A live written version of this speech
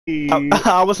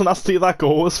I wasn't asked to eat that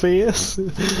ghost face.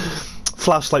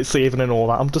 Flashlight saving and all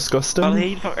that. I'm disgusting. Well,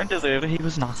 he fucking deserved it. He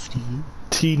was nasty.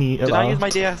 Teeny. Did I use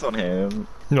my DS on him?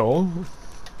 No.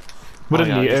 We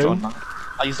didn't need it.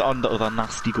 I used it on the other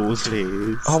nasty ghost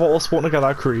face. How about us putting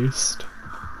together creased?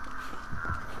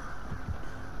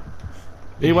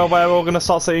 Even where we're gonna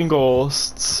start seeing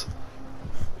ghosts.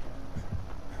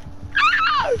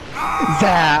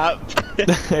 Zap!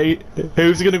 Hey,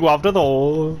 who's gonna go after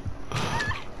though?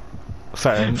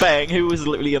 Fang. Fang, who was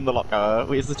literally in the locker.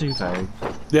 Where's the two Fang?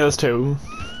 Yeah, there's two.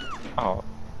 Oh.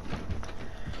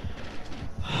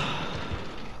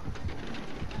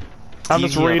 I'm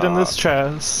just reading this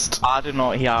chest. I do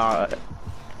not hear.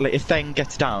 Like, if Fang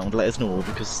gets down, let us know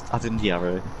because I didn't hear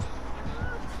it.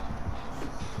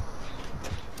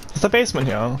 Is the basement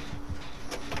here?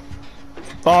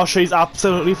 Oh, she's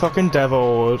absolutely fucking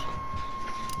devoured.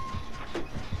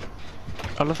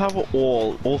 I love how we're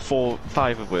all 4,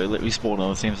 5 of us literally spawn on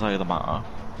the same side of the map.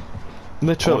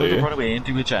 Literally. Run away and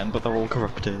do a gen, but they're all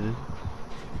corrupted.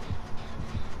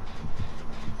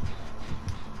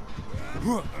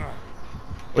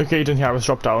 Okay, you didn't hear us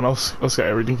drop down. I was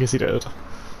scared in case he did.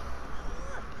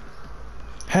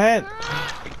 Hey!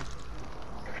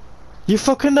 You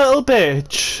fucking little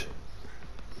bitch!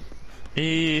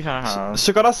 She She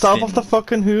got herself off the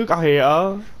fucking hook. I hate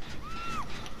her.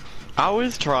 I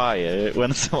always try it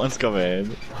when someone's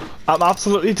coming. I'm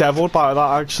absolutely devilled by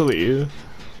that, actually.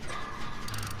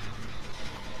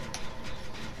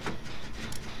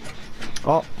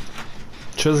 Oh.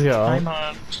 She's here. Hi,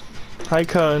 man. Hi,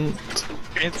 cunt.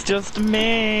 It's just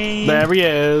me. There he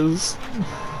is.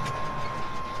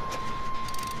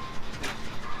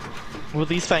 Well,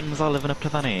 these things are living up to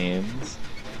their names.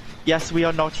 Yes, we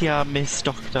are not here, Miss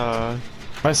Doctor.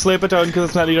 I sleep it down because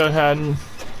it's nearly done, hen.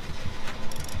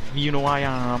 You know I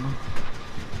am.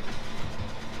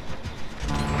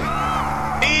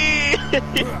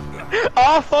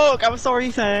 Oh fuck! I'm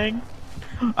sorry, Fang.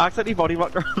 I accidentally body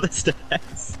blocked her on the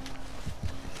stairs.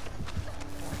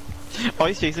 Oh,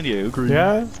 he's chasing you, Groove.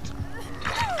 Yeah.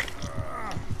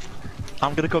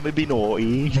 I'm gonna come and be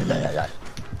naughty.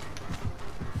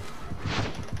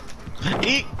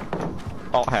 Eek!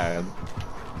 Oh, hand.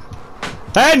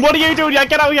 Hen, what are you doing? Yeah,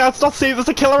 get out here! It's not safe. There's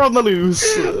a killer on the loose.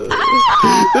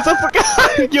 There's a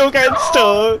fucking. You're getting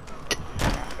stuck.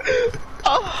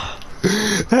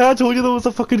 Hey, I told you there was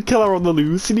a fucking killer on the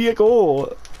loose. You need to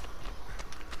go.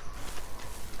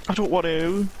 I don't want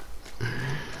to.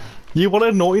 You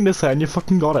wanted naughtiness, hen. You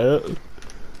fucking got it.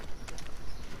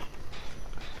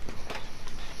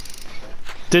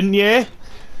 Didn't you?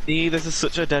 See, this is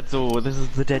such a dead zone. This is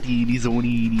the dead eeny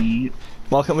zone.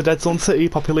 Welcome to Dead Zone City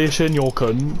population, your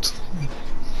cunt.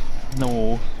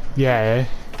 No. Yeah.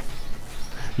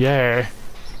 Yeah.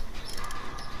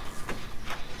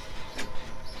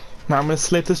 Now I'm gonna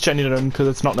slip this Jenny done because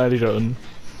it's not nearly done.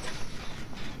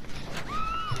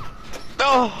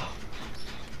 Oh!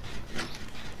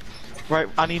 Right,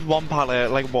 I need one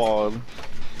pallet, like one.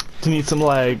 Do you need some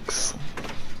legs?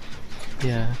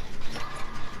 Yeah.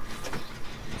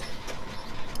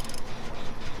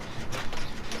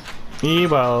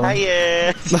 Well.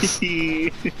 Hiya! this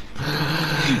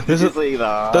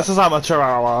is amateur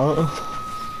hour.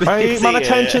 Right, man,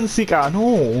 attention seeker.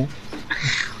 No.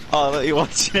 Oh, that you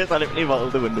watching it? I literally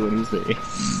rolled the window in his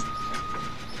face.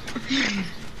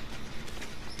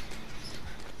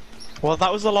 Well,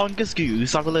 that was the longest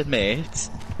goose, I will admit.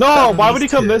 No, why would he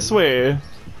come this way?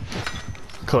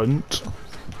 Cunt.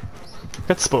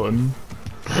 Get spun.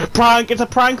 Prank! It's a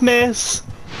prank, miss!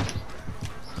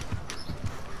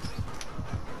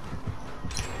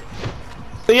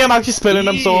 Yeah, I'm actually spinning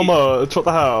them so much. What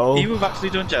the hell? You've actually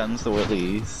done gens, though, at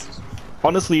least.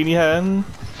 Honestly, hen.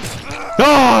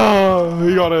 Oh,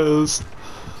 he got us.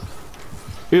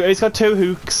 He's got 2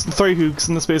 hooks, 3 hooks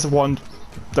in the space of 1.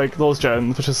 Like those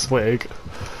gens, which is swag.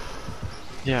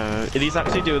 Yeah, and he's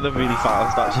actually doing them really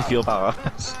fast. I actually feel bad.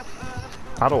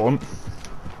 I don't.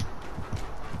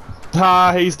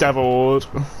 Ah, he's deviled.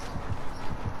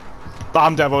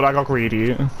 I'm deviled. I got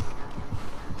greedy.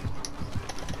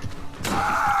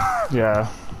 Yeah,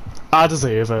 I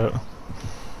deserve it.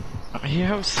 I hear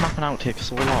how snapping out takes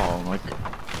so long. Like,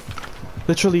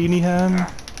 literally, hen.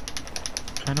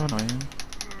 kind of annoying.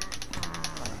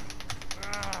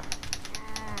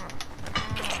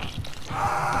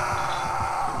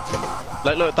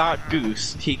 Like, look, that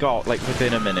goose, he got, like,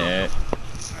 within a minute.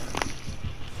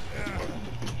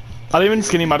 I didn't even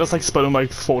skin him, I just like spun him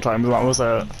like 4 times and that was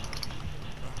it.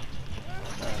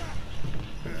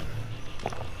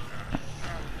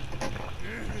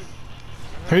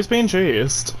 Who's being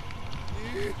chased?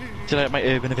 Do you like my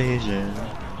urban evasion?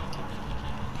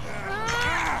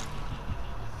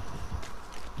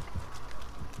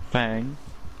 Fang.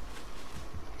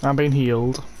 I'm being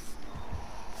healed.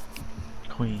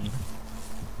 Queen.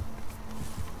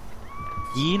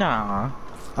 Yena.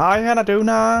 I Hannah do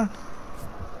now.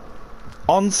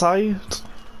 On site.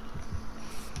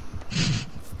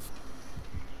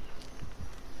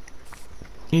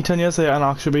 You 10 years later and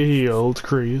actually be healed,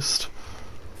 Christ.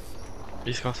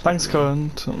 Thanks,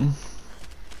 cunt.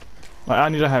 I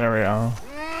need a Henry now.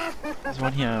 There's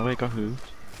one here, wait, got who?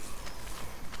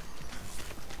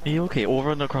 Are you okay?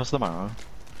 Over and across the map.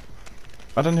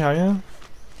 I didn't hear you.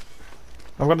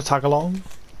 I've got to tag along.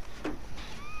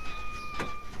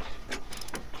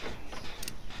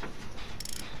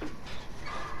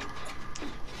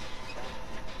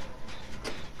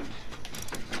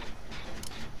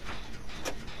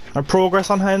 My progress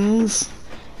on hens.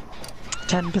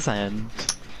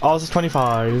 10%. Ours is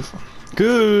 25.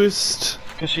 Goosed.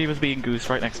 Because she was being goose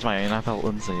right next to me and I felt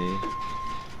unsafe.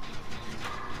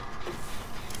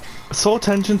 So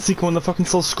attention seeking when the fucking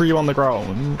still scream on the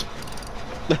ground.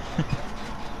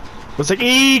 It's like,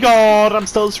 God, I'm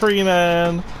still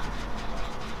screaming.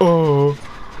 Oh.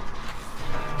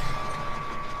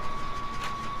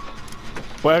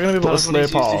 We're gonna be able to slay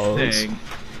pause.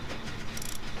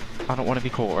 I don't want to be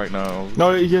caught right now.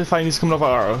 No, you're fine, he's coming up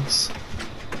at us.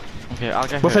 Okay, I'll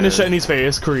get We'll her. finish it in his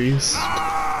face, Crease.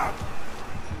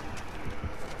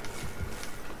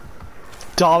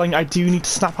 Darling, I do need to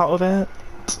snap out of it.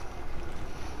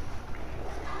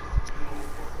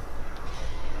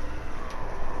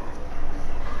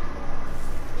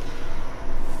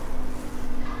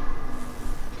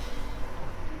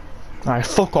 Alright,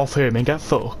 fuck off him and get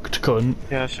fucked, cunt.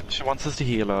 Yeah, she wants us to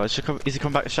heal her. Is he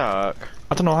come back to Shark?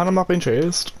 I don't know, I'm not being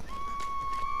chased.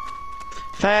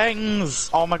 Fangs!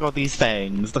 Oh my god, these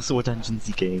fangs. They're so attention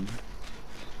seeking.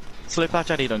 Slip that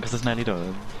jelly done because it's nearly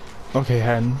done. Okay,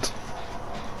 hand.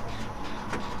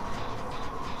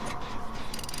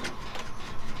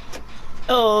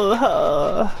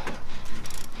 Oh,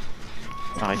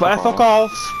 Right, fuck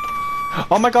off.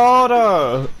 Oh my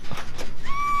god!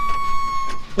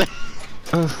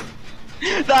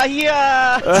 They're here!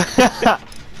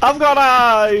 I've got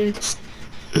eyes!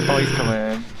 Oh, he's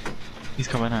coming. He's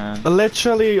coming in.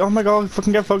 Literally, oh my god,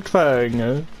 fucking get fucked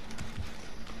thing.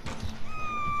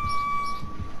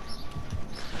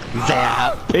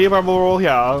 Zap! Hey, we're all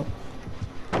here.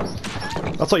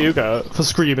 That's what you get for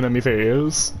screaming in me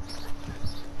face.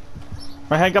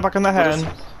 My hand got back on the hen.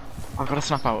 I've got to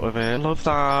snap out of it. Love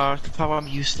that. That's how I'm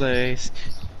useless.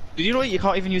 Did you know you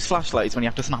can't even use flashlights when you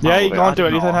have to snap out Yeah, of it? you can't do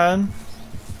anything, hen.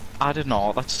 I did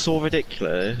not. That's so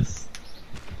ridiculous.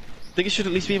 I think you should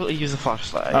at least be able to use a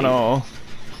flashlight. I know.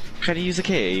 Can you use a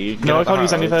key? Get No, I out the can't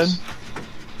use house. anything.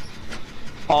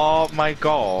 Oh my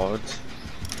god.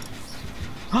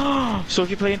 So if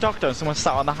you're playing Doctor and someone's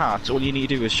sat on the hatch, all you need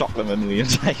to do is shock them a million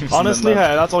times. Honestly, and then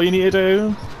hey, that's all you need to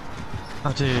do.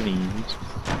 I do need.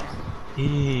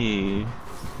 Eee.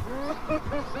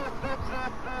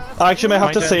 I actually may have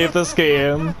My to turn. save this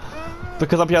game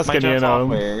because I'm here My skinny, you turn's know.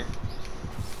 halfway.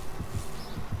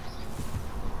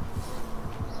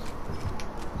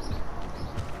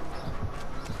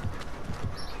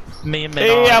 Me and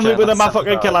Hey, I'm with a my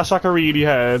motherfucking killer Shakarini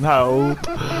hen, help.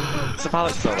 Is the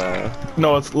pallet still there?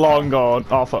 No, it's long gone.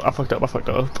 Oh fuck, I fucked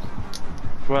up.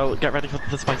 Well, get ready for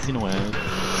the spicy noise.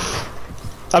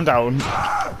 I'm down.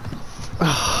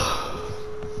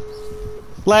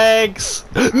 Legs!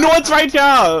 No, it's right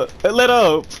here! It lit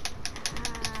up!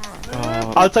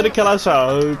 Oh, Outside the killer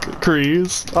shark.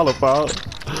 Crease. I love that.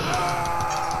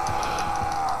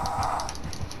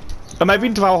 It might be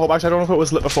in Devour Home, actually, I don't know if it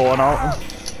was lit before or not. I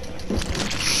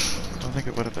don't think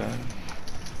it would have been.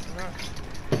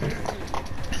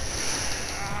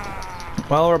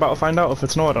 Well, we're about to find out if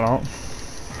it's not or not.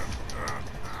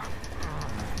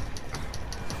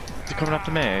 Is it coming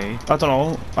after me? I don't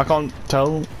know. I can't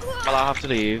tell. Well, I'll have to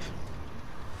leave.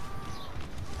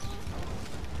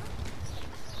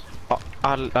 Oh,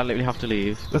 I'll literally have to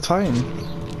leave. It's fine.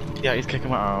 Yeah, he's kicking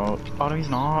me out. Oh no, he's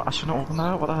not. I shouldn't open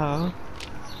that. What the hell?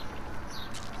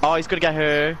 Oh, he's gonna get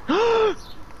her.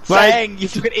 Fang, you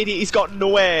fucking idiot. He's got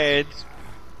no edge.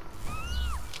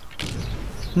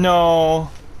 No.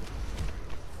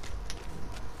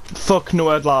 Fuck no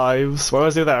Ed lives. Where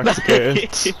was the other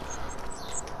execute?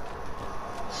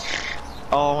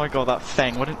 Oh my god, that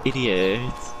Fang, what an idiot.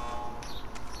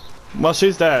 Well,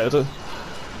 she's dead.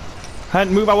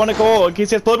 Hand move, I wanna go. In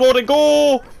case he has blood water,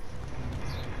 go!